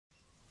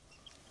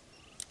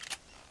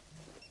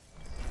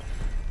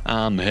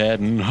I'm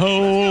heading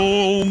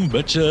home,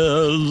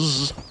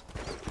 bitches.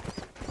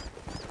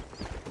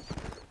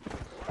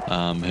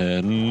 I'm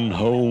heading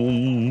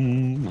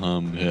home.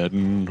 I'm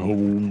heading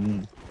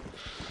home.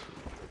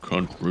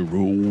 Country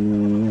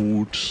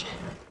roads.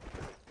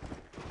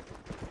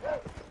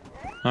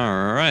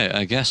 Alright,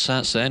 I guess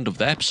that's the end of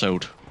the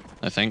episode.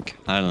 I think.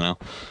 I don't know.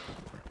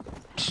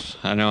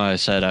 I know I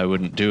said I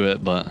wouldn't do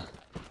it, but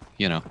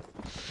you know.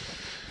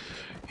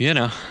 You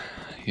know.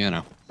 You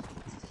know.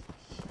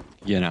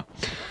 You know.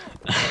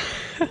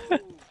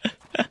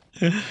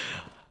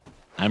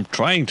 I'm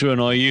trying to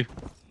annoy you.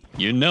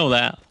 You know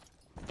that.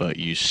 But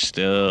you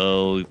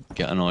still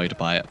get annoyed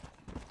by it.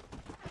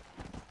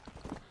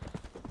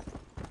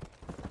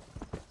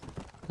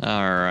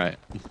 Alright.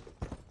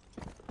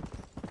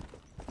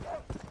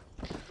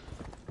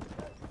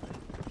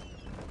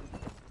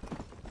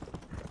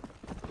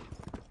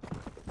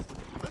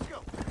 Let's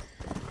go.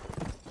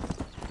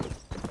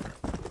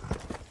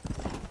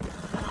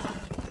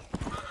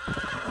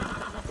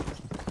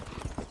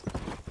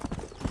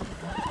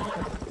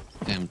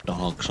 Damn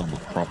dogs on my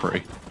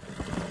property.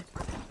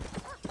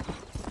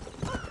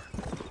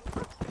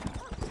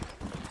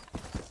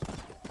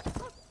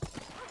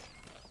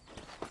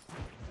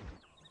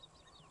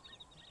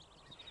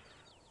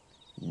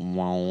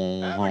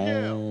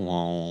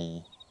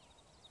 Abigail.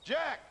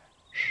 Jack.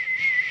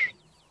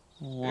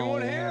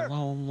 Anyone here?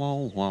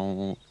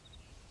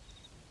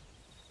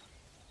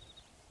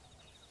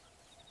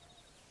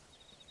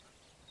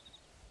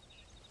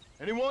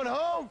 Anyone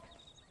home?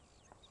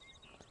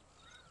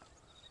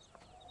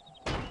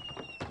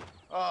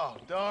 Oh,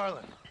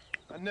 darling.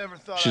 I never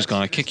thought She's I'd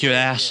gonna see this kick your day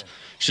ass.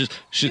 again.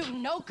 She's You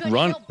no good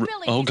run.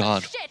 hillbilly Oh piece of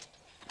God. shit.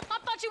 I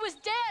thought you was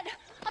dead.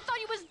 I thought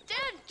you was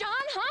dead, John,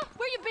 huh?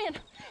 Where you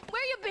been?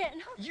 Where you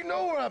been? You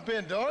know where I've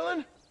been,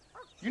 darling.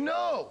 You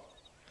know.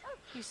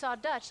 You saw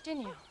Dutch,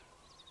 didn't you?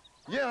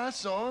 Yeah, I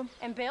saw him.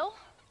 And Bill?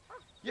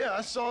 Yeah,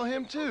 I saw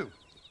him too.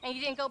 And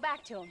you didn't go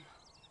back to him?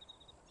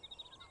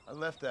 I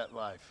left that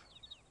life.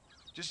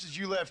 Just as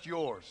you left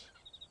yours.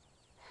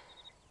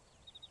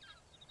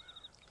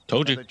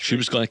 Told you she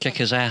was gonna kick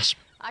his ass.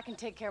 I can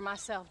take care of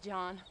myself,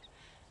 John.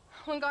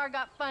 Wingard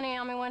got funny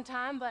on me one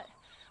time, but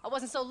I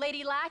wasn't so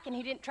ladylike and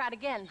he didn't try it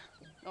again.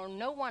 Nor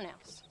no one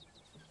else.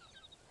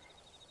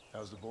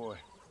 How's the boy?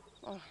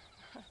 Oh,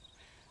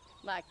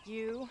 like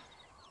you.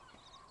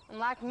 And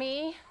like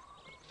me.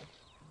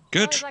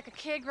 Good. He's like a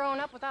kid growing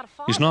up without a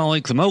father. He's not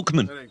like the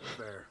milkman. That ain't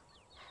fair.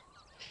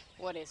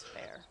 What is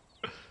fair?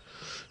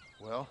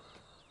 Well,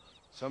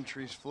 some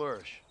trees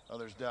flourish,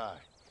 others die.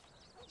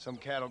 Some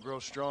cattle grow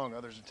strong,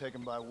 others are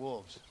taken by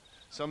wolves.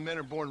 Some men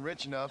are born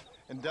rich enough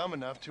and dumb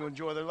enough to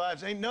enjoy their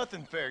lives. Ain't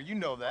nothing fair, you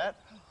know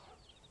that.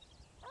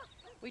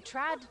 We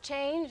tried to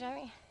change. I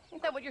mean,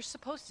 ain't that what you're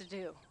supposed to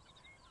do?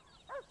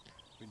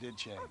 We did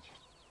change.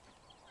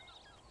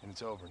 And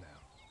it's over now.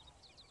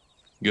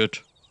 Good.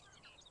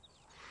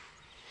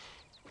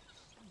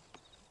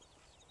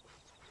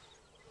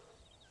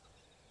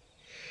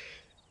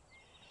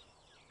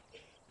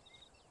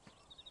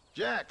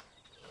 Jack!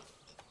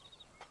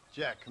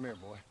 Jack, come here,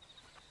 boy.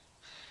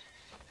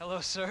 Hello,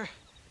 sir.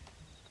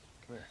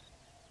 Come here.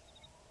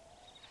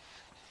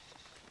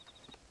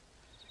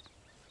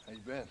 How you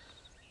been?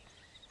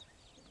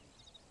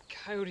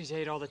 Coyotes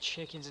ate all the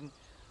chickens and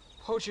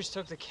poachers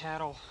took the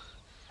cattle.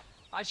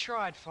 I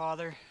tried,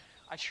 Father.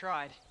 I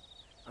tried.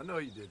 I know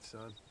you did,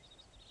 son.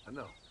 I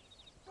know.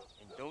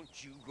 And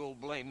don't you go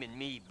blaming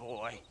me,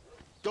 boy.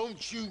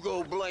 Don't you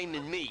go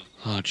blaming me.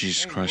 Oh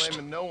Jesus Ain't Christ.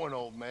 blaming no one,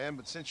 old man,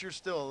 but since you're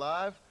still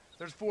alive,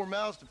 there's 4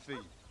 mouths to feed.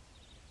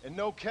 And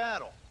no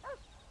cattle.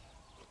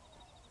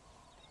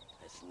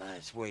 That's a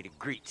nice way to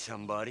greet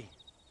somebody.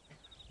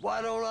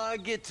 Why don't I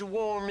get the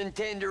warm and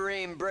tender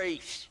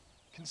embrace?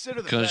 Consider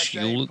the Because fact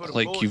you I ain't look put a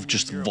like bullet you've in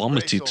just your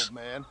vomited. embrace, old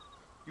man.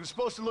 You were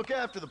supposed to look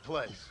after the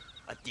place.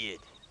 I did.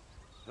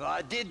 Well,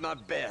 I did my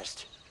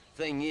best.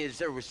 Thing is,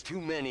 there was too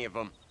many of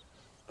them.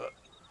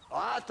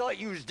 I thought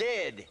you was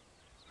dead.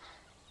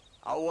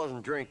 I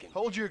wasn't drinking.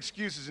 Hold your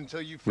excuses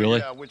until you figure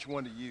Really? out which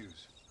one to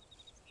use.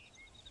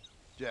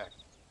 Jack,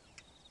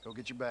 go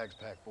get your bags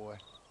packed, boy.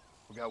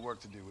 We got work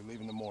to do. We leave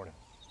in the morning.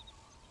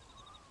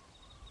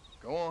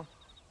 Go on.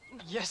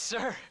 Yes,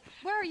 sir.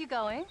 Where are you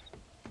going?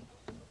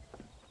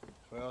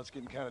 Well, it's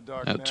getting kind of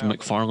dark now. Out to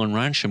McFarlane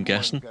Ranch, I'm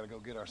guessing. We've got to go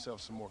get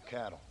ourselves some more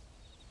cattle.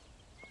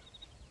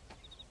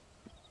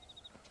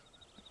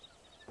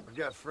 I've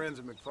got friends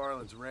at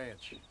McFarlane's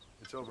ranch.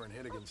 It's over in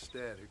Hennigan's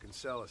stead who can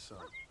sell us some.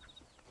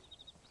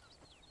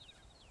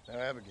 Now,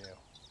 Abigail,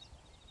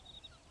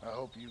 I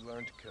hope you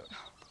learn to cook.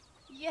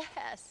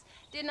 Yes.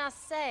 Didn't I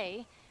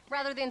say,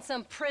 rather than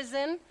some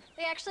prison,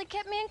 they actually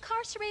kept me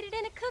incarcerated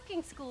in a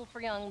cooking school for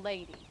young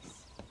ladies.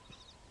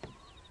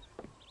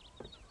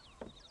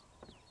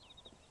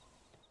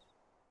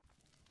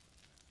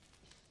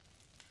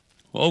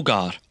 Oh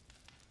God.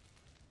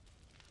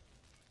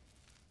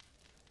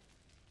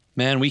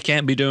 Man, we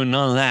can't be doing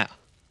none of that.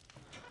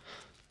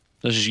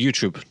 This is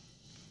YouTube,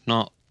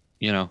 not,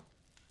 you know,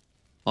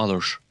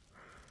 others.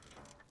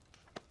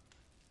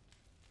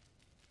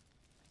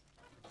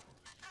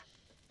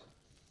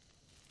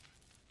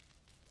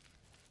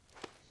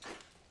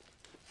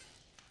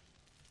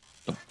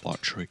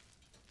 Butchery.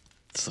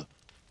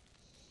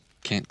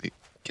 Can't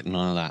get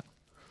none of that.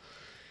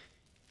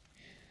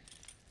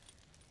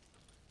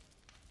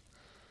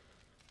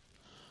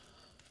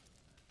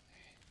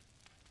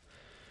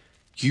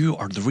 You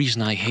are the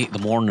reason I hate the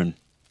morning.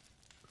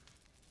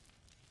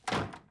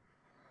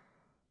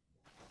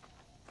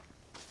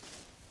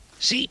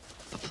 See?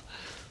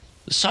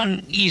 The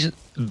sun isn't...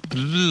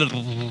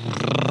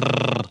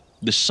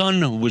 The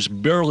sun was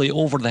barely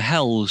over the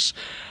hills,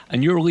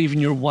 and you're leaving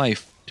your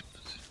wife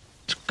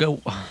to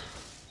go...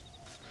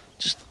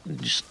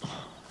 Just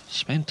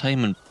spend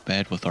time in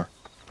bed with her.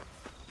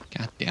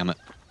 God damn it.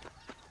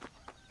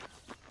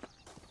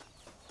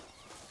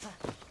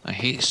 I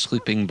hate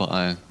sleeping, but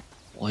I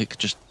like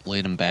just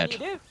laying in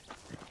bed.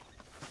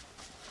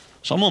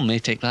 Someone may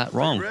take that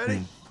wrong.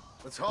 Ready?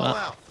 Let's haul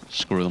out.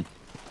 Screw them.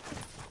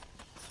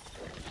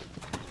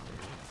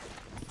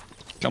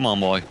 Come on,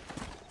 boy.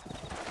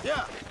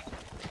 Yeah.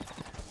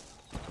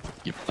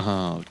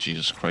 Oh,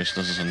 Jesus Christ,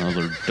 this is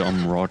another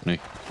dumb Rodney.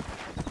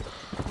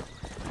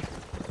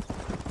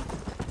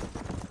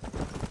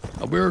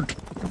 A weird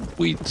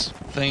weeds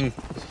thing.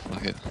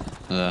 Fuck it.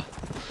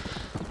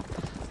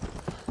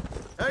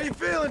 How you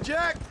feeling,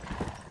 Jack?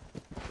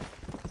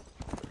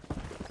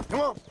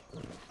 Come on.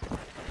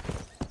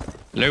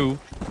 Hello?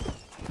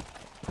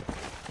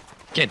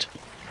 Kid,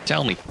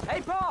 tell me.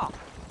 Hey, Pa!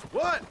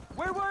 What?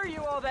 Where were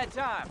you all that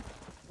time?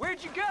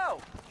 Where'd you go?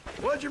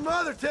 What'd your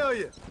mother tell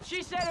you?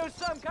 She said it was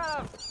some kind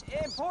of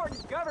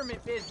important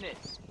government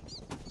business.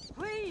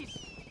 Please,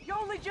 you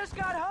only just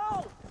got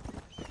home.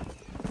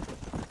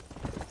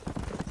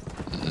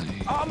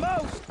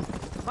 Almost.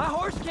 My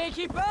horse can't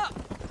keep up.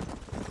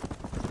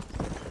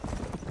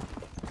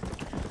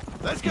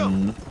 Let's go.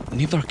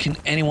 Neither can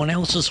anyone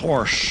else's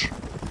horse.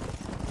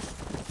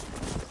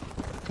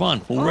 Come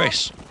on, we'll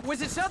race.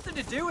 Was it something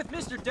to do with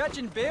Mr. Dutch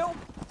and Bill?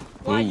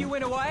 Why you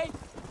went away?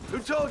 Who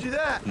told you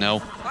that?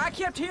 No. I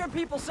kept hearing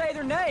people say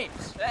their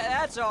names.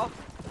 That's all.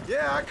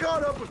 Yeah, I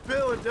caught up with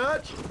Bill and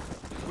Dutch.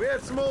 We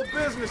had some old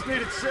business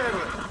needed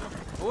settling.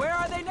 Where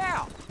are they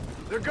now?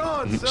 They're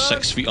gone, son.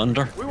 6 feet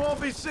under. We won't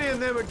be seeing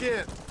them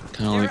again.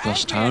 Kind of like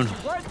this town.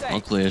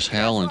 Ugly as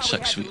hell and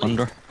 6 feet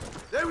under.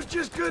 They was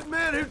just good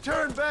men who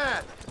turned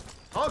bad.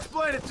 I'll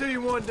explain it to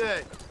you one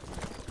day.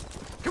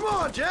 Come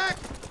on, Jack.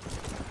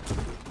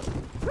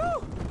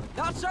 Whew!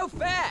 Not so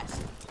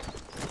fast.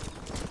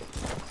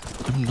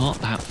 I'm not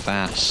that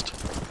fast.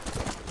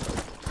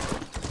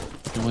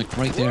 You're like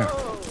right there.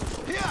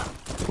 Yeah.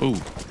 Whoa.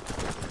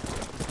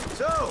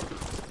 So,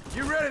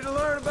 you ready to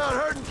learn about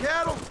herding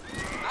cattle?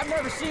 I've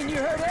never seen you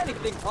hurt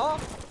anything, Pa.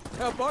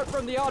 Apart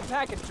from the odd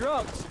pack of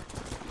drunks.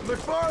 The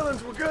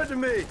McFarlands were good to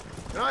me,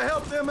 and I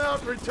helped them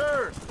out in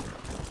return.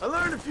 I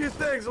learned a few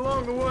things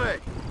along the way.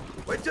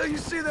 Wait till you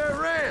see their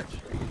ranch.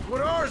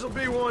 What ours will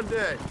be one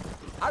day.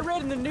 I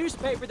read in the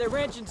newspaper their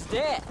ranching's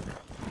dead.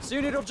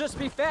 Soon it'll just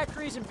be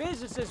factories and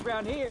businesses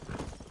around here.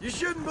 You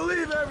shouldn't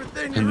believe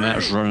everything you And read.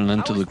 that's running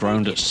into I the was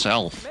ground thinking,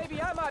 itself.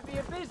 Maybe I might be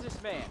a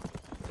businessman.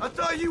 I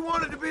thought you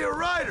wanted to be a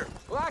writer.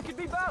 Well, I could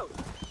be both.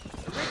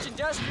 A rich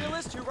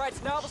industrialist who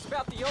writes novels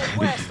about the Old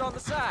West on the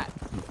side.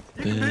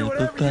 You can be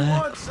whatever you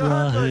want,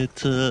 son, but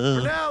for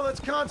Writer. now, let's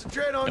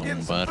concentrate on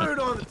getting some food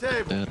on the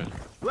table.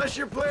 Unless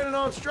you're planning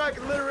on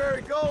striking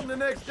literary gold in the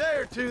next day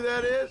or two,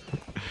 that is.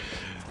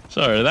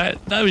 Sorry,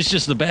 that was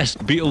just the best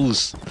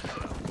Beatles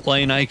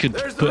line I could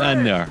There's the put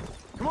in ranch. there.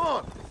 Come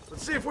on,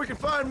 let's see if we can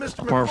find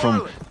Mr. Apart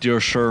from, McFarland.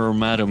 dear sir or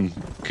madam,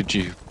 could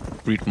you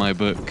read my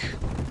book?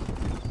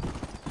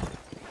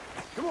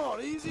 Come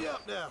on, easy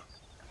up now.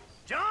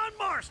 John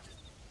Marston.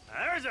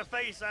 Now, there's a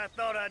face I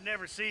thought I'd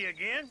never see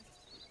again.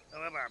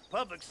 Some of our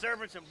public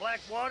servants in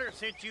Blackwater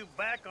sent you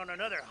back on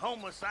another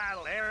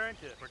homicidal errand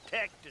to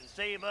protect and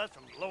save us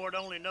from Lord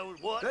only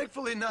knows what.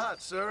 Thankfully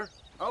not, sir.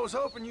 I was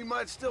hoping you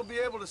might still be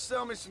able to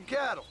sell me some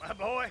cattle. My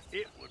boy,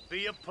 it would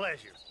be a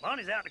pleasure.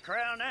 Bonnie's out to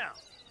corral now.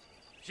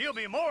 She'll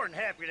be more than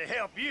happy to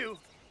help you.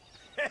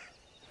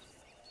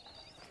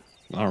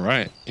 All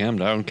right, calm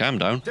down, calm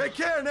down. Take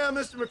care now,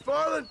 Mr.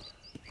 McFarland.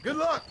 Good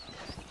luck.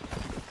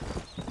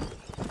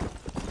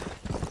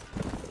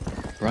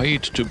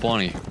 Ride to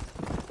Bonnie.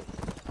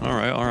 All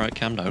right,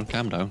 calm down,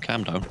 calm down,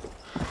 calm down.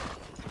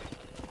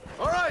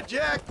 All right,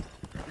 Jack.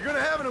 You're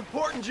gonna have an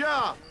important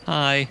job.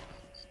 Hi.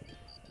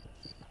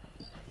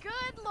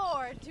 Good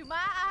Lord, do my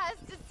eyes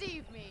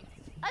deceive me?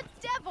 A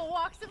devil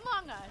walks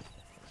among us.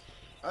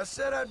 I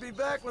said I'd be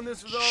back when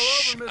this was all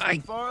over,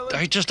 Mr. McFarland.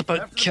 I just about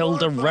After the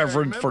killed a bonfire,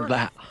 reverend for remember?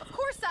 that. Of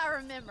course I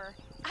remember.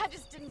 I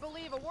just didn't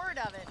believe a word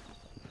of it.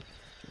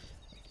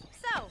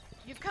 So,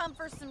 you've come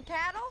for some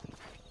cattle?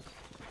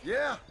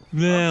 Yeah.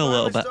 Yeah, a I'm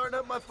little finally bit. starting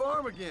up my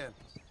farm again.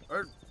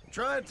 Or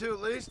trying to,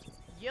 at least.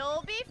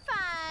 You'll be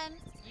fine.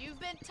 You've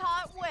been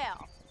taught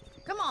well.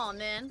 Come on,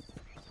 then.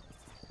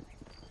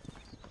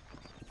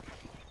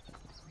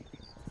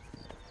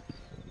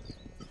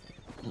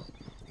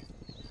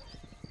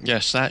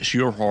 Yes, that's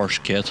your horse,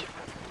 kid.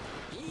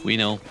 We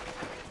know.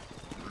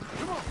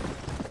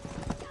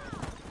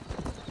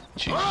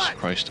 Jesus All right,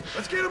 Christ.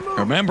 Let's get him moving.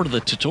 Remember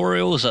the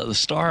tutorials at the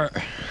start?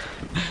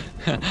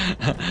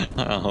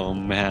 Oh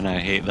man, I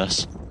hate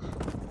this.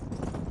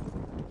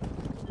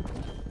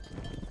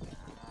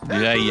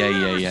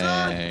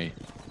 Yay.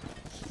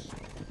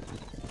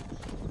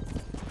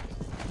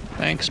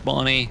 Thanks,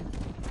 Bonnie.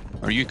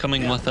 Are you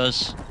coming with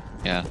us?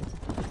 Yeah.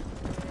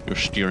 You're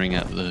steering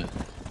at the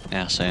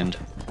ass end.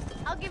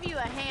 I'll give you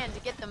a hand to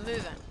get them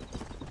moving.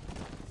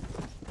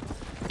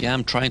 Yeah,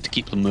 I'm trying to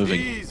keep them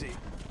moving. Easy.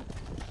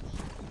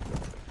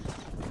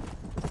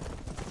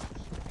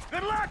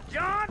 Good luck,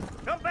 John.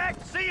 Come back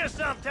and see us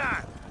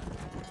sometime.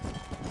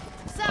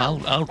 So, I'll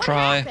what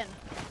try. happened?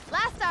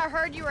 Last I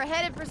heard, you were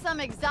headed for some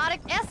exotic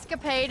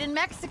escapade in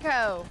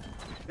Mexico.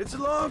 It's a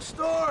long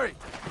story.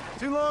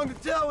 Too long to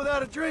tell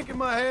without a drink in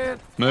my hand.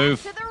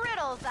 Move. To the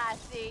riddles, I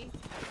see.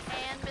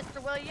 And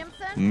Mr.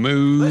 Williamson?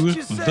 Move. Let's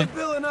just say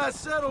Bill and I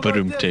settled our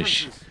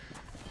Ba-dum-tish. differences.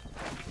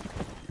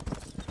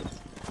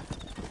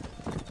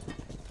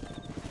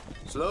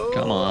 Slow.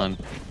 Come on.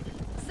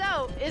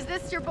 So, is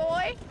this your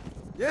boy?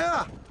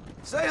 Yeah.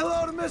 Say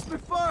hello to Miss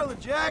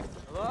McFarland, Jack.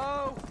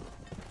 Hello.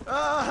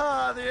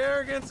 Ah, the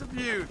arrogance of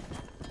youth.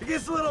 He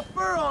gets a little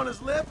fur on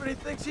his lip and he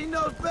thinks he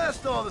knows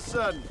best all of a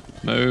sudden.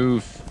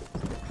 Move.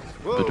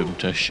 Whoa.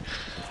 Ba-dum-tish.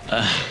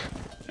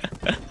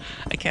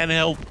 I can't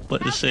help but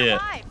to How's say your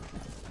it. wife?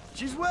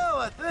 She's well,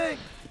 I think.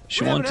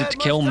 She We haven't wanted had to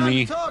much kill time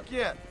me. to talk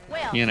yet.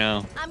 Well, You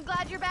know. I'm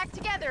glad you're back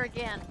together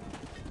again.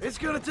 It's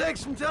gonna take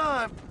some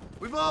time.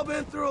 We've all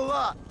been through a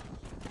lot.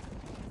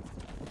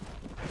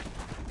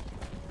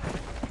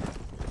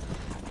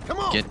 Come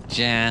on. Get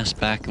your ass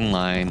back in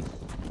line.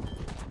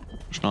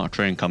 There's not a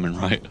train coming,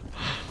 right?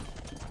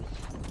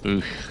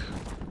 Ooh.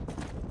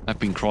 I've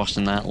been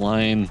crossing that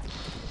line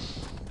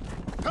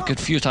a good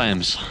few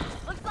times.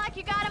 Looks like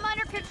you got him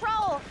under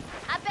control.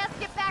 I'd best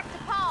get back to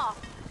Pa.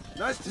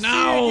 Nice to see you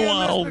No! again,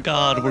 Miss Oh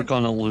god, McFarland. we're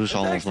gonna lose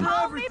all of Thanks them. for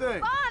Call me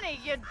everything. Bonnie,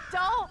 you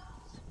don't.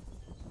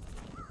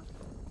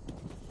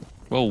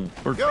 Whoa,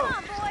 we're... Go. Come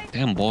on, boy.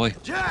 Damn, boy.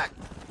 Jack,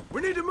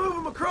 we need to move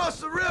him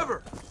across the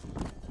river.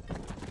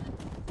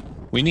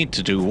 We need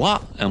to do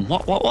what? And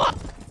what?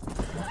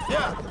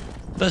 Yeah.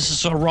 This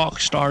is a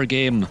Rockstar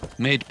game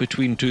made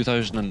between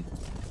 2000 and...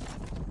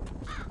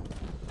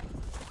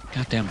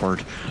 Goddamn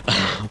bird.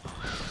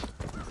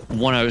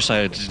 One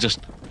outside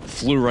just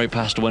flew right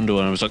past the window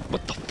and I was like,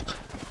 what the fuck?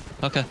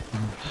 Okay.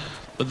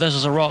 But this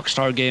is a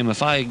Rockstar game.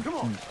 If I Come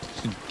on.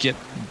 get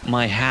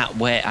my hat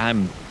wet,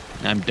 I'm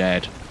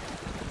dead.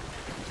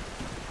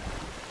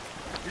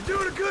 You're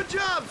doing a good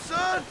job,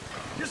 son.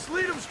 Just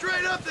lead him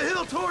straight up the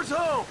hill towards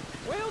home.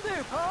 Will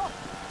do, Pa.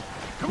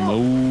 Come on.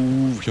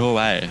 Move your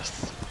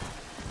ass.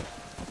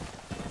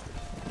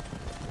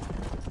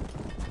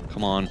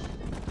 Come on.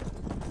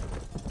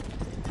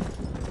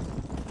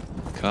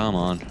 Come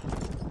on.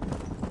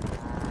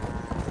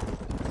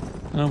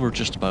 Oh, we're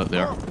just about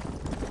there.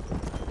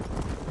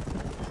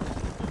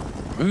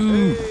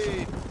 Move.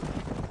 Hey.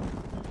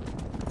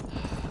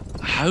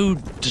 How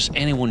does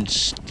anyone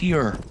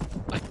steer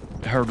a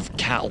herd of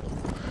cattle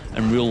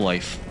in real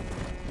life?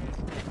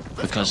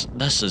 Because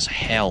this is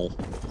hell.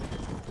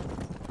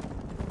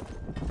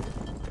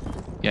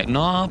 Yeah,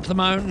 not up the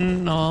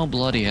mountain. Oh,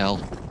 bloody hell.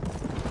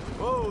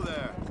 Whoa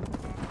there.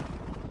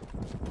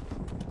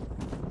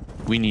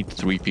 We need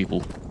 3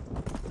 people.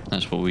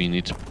 That's what we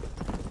need.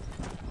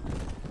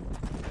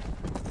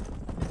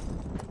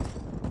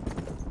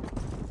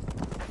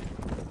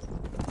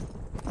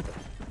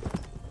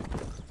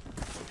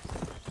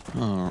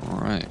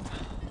 Alright.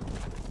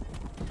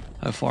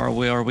 How far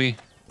away are we?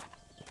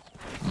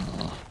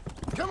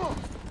 Come on.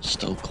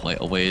 Still quite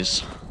a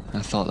ways. I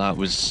thought that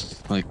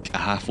was like a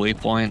halfway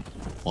point.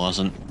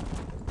 Wasn't.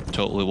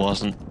 Totally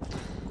wasn't.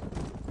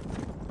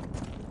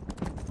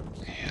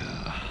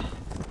 Yeah.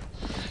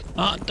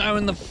 Ah,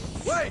 down the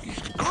Wait.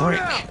 creek. Slow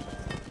down.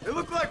 They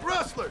look like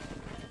rustlers.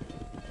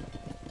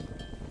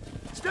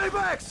 Stay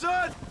back,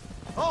 son.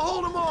 I'll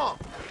hold them off.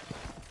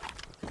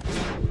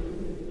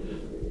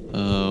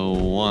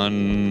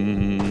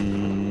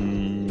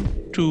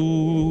 1,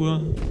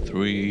 2,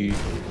 3,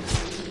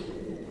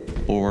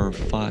 4,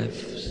 5,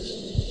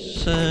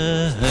 6.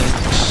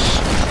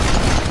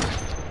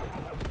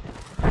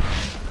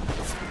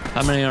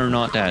 How many are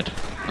not dead?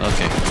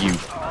 Okay, you. You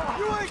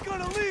ain't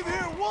gonna leave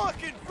here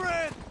walking,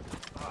 friend.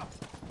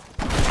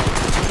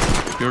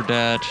 You're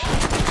dead.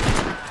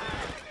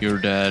 You're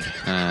dead,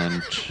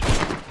 and...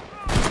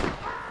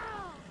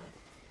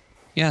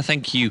 Yeah,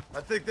 thank you. I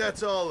think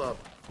that's all of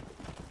them.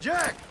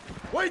 Jack,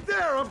 wait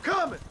there. I'm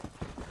coming.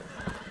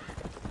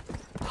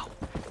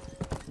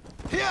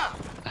 Yeah.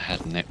 I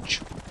had an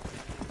itch.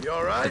 You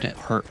all right? Did it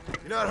hurt?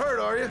 You're not hurt,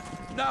 are you?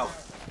 No,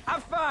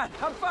 I'm fine.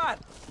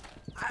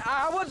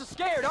 I wasn't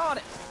scared, on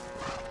it.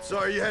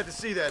 Sorry you had to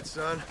see that,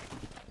 son.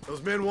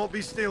 Those men won't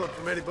be stealing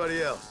from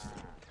anybody else.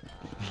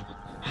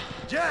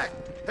 Jack,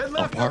 head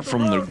left Apart up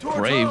from the road towards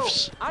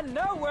graves. I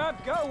know where I'm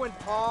going,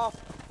 Pa.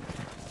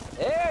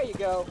 There you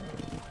go.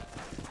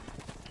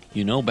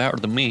 You know better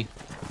than me.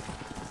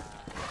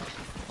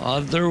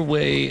 Other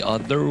way,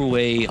 other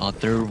way,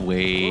 other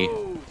way.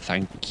 Whoa.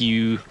 Thank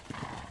you.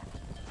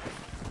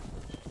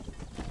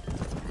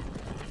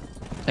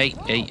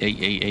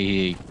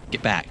 Hey.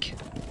 Get back.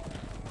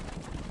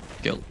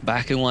 Get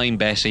back in line,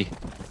 Bessie.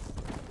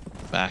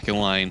 Back in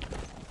line.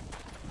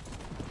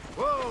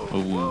 Whoa,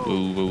 Whoa, whoa.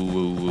 whoa, whoa,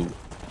 whoa, whoa.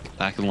 Get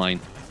back in line.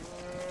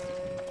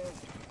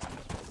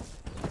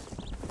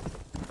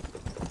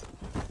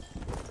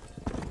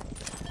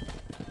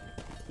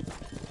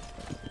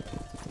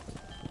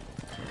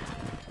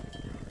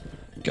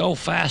 Go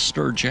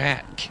faster,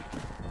 Jack.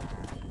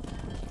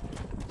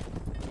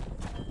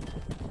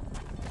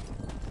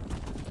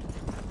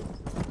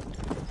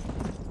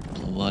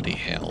 Bloody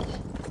hell.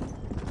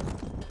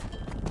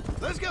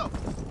 Let's go.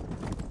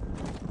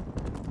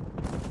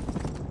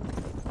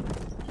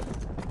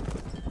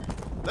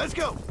 Let's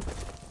go.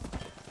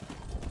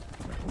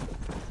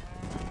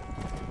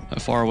 How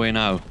far away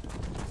now?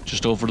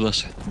 Just over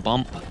this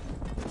bump?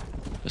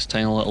 This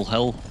tiny little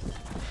hill?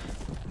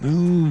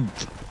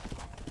 Move!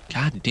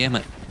 God damn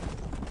it.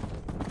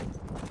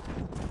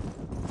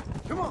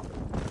 Come on.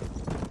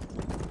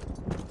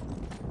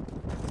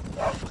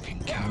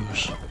 Fucking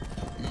cows.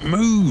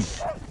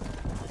 Move!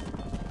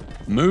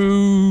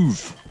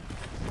 Move!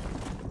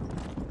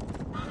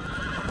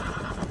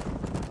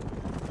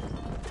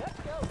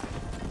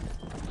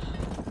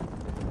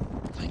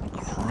 Thank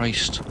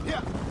Christ.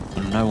 Yeah.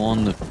 We're now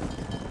on the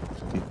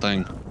fucking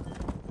thing.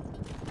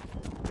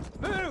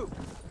 Move.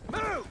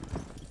 Move.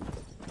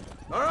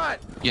 All right.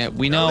 Yeah,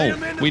 we Now lead know.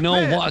 'em into We the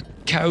know pit. what a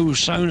cow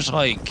sounds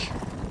like.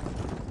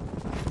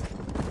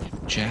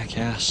 You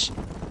jackass.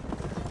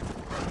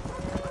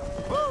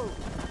 Whoa.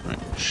 Right,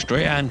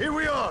 straight in. Here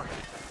we are.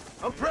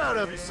 I'm proud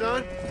of you,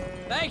 son.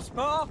 Thanks,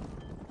 Pa.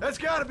 That's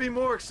got to be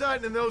more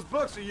exciting than those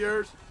books of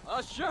yours.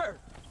 Sure.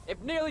 If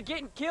nearly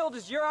getting killed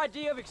is your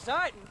idea of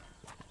exciting,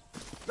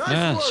 Nice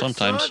Yeah, work,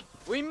 sometimes. son.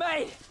 we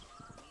made it.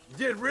 You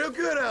did real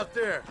good out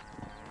there.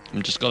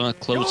 I'm just gonna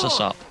close Go this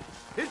on. up.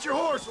 Hit your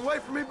horse and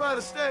wait for me by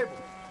the stable.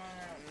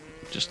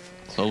 Just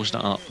closed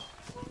it up.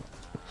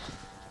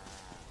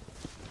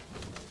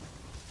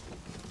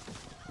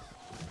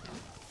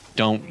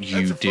 Don't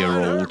you That's a dear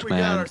fine herd old we got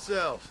man.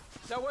 ourselves.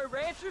 So we're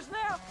ranchers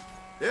now?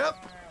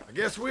 Yep, I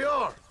guess we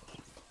are.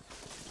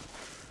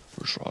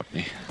 Where's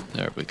Rodney?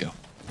 There we go.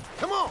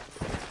 Come on.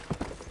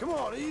 Come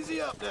on,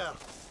 easy up now.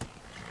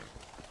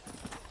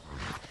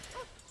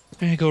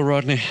 There you go,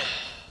 Rodney.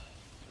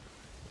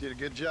 Did a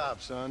good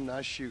job, son.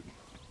 Nice shooting.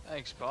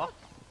 Thanks, Pa.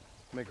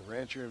 Make a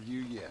rancher of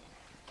you yet.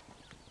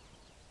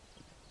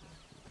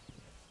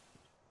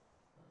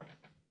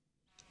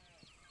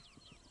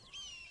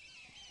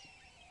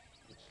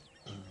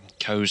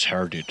 Cows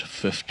herded,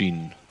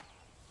 15.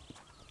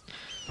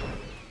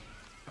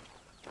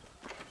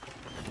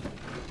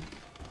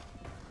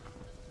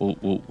 Whoa,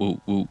 whoa,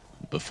 whoa, whoa.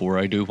 Before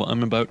I do what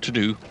I'm about to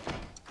do,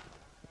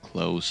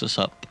 close this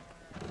up.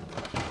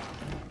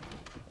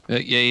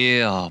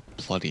 Yeah, oh,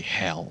 bloody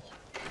hell.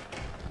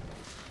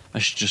 I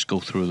should just go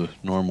through the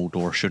normal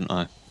door, shouldn't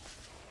I?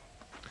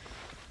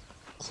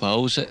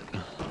 Close it.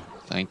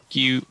 Thank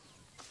you.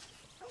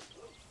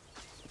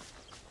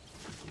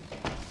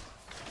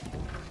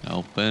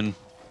 Open.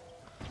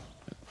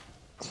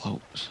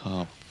 Close.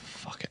 Oh,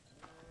 fuck it.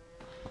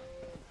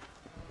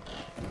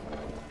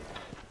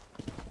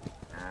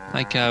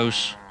 Hi,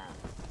 cows.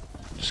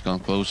 Just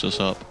gonna close this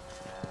up.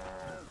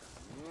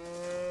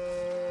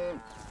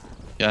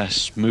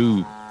 Yes,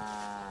 moo.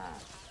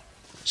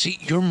 See,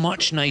 you're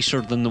much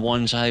nicer than the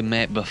ones I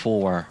met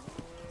before.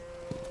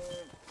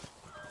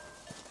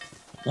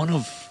 One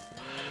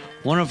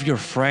of your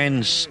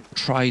friends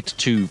tried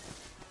to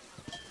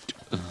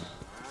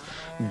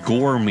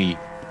gore me,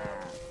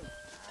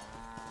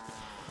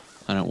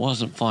 and it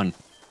wasn't fun.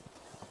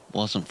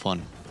 Wasn't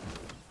fun.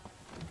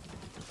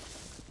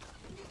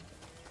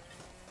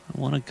 I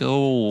want to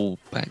go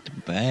back to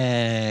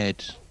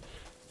bed.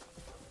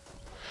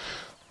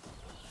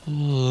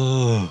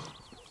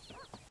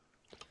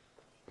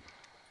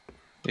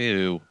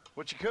 Ew.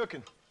 What you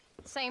cooking?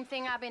 Same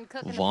thing I've been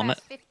cooking Vomit.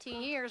 the past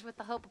 15 years with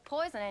the hope of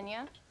poisoning you.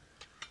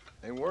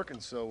 Ain't working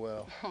so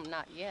well.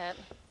 Not yet.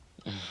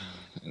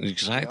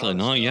 Exactly, honest,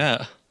 not though.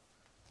 yet.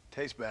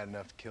 Tastes bad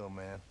enough to kill a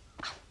man.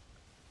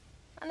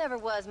 I never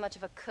was much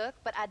of a cook,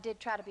 but I did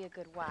try to be a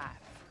good wife.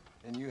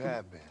 And you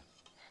have been.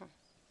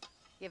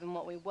 Given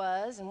what we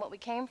was and what we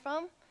came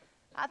from,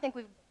 I think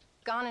we've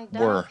gone and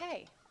done Were.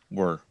 okay.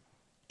 Were.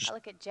 I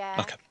look at Jack.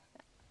 Okay.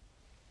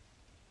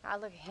 I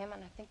look at him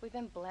and I think we've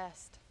been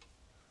blessed.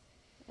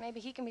 Maybe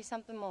he can be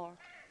something more.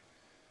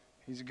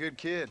 He's a good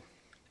kid.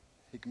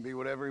 He can be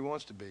whatever he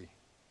wants to be.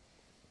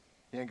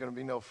 He ain't gonna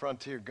be no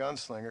frontier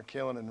gunslinger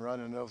killing and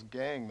running no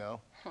gang,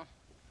 though.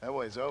 That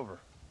way's over.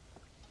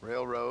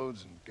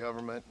 Railroads and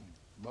government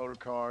and motor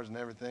cars and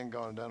everything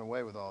gone and done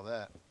away with all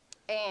that.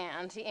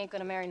 And he ain't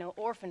gonna marry no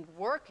orphaned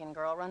working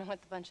girl running with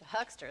a bunch of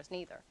hucksters,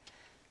 neither.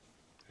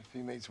 If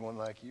he meets one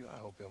like you, I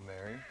hope he'll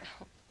marry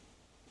her.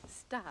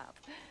 Stop.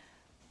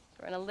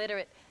 For an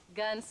illiterate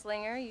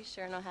gunslinger, you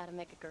sure know how to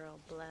make a girl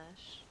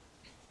blush.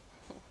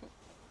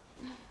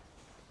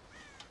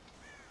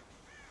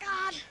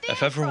 God damn,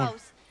 If everyone-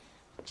 Rose.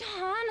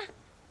 John,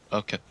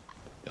 Okay.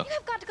 Yeah. you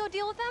have got to go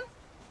deal with them.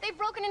 They've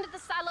broken into the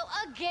silo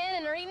again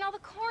and are eating all the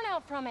corn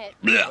out from it.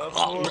 Of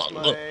course,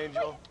 my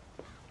angel.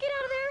 Get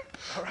out of there.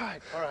 All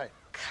right, all right.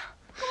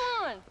 Come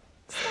on.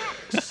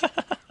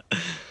 Stop.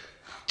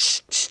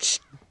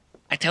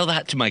 I tell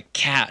that to my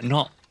cat,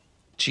 not...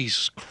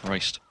 Jesus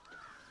Christ.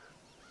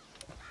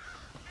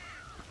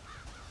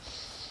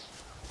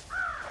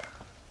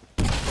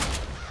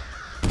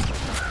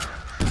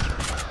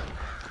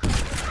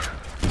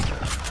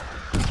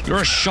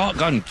 You're a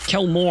shotgun.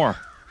 Kill more.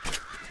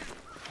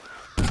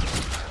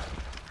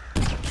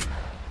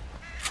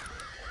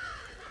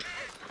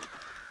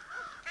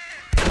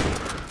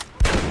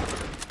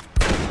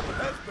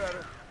 That's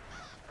better.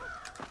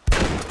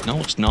 No,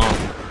 it's not.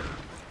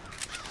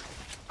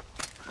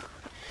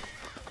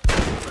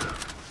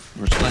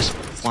 There's less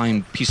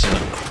flying pieces of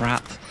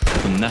crap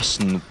than this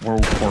in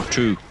World War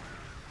II.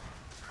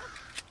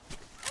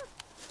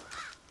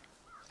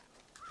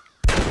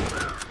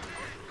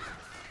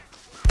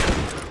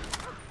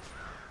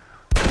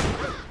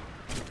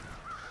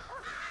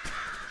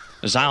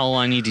 Is that all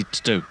I needed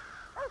to do?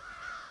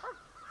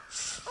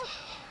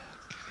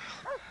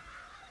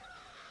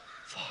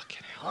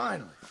 Fucking hell.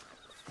 Finally.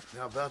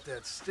 Now about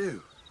that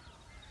stew.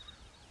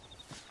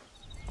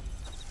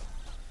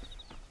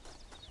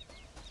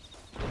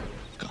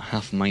 Got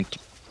half a mind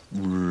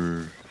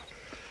to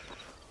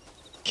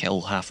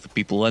kill half the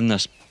people in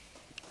this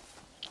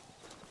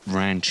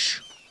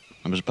ranch.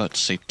 I was about to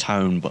say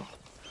town, but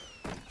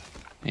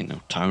ain't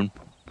no town.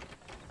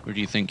 Where do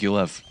you think you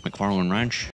live? McFarlane Ranch?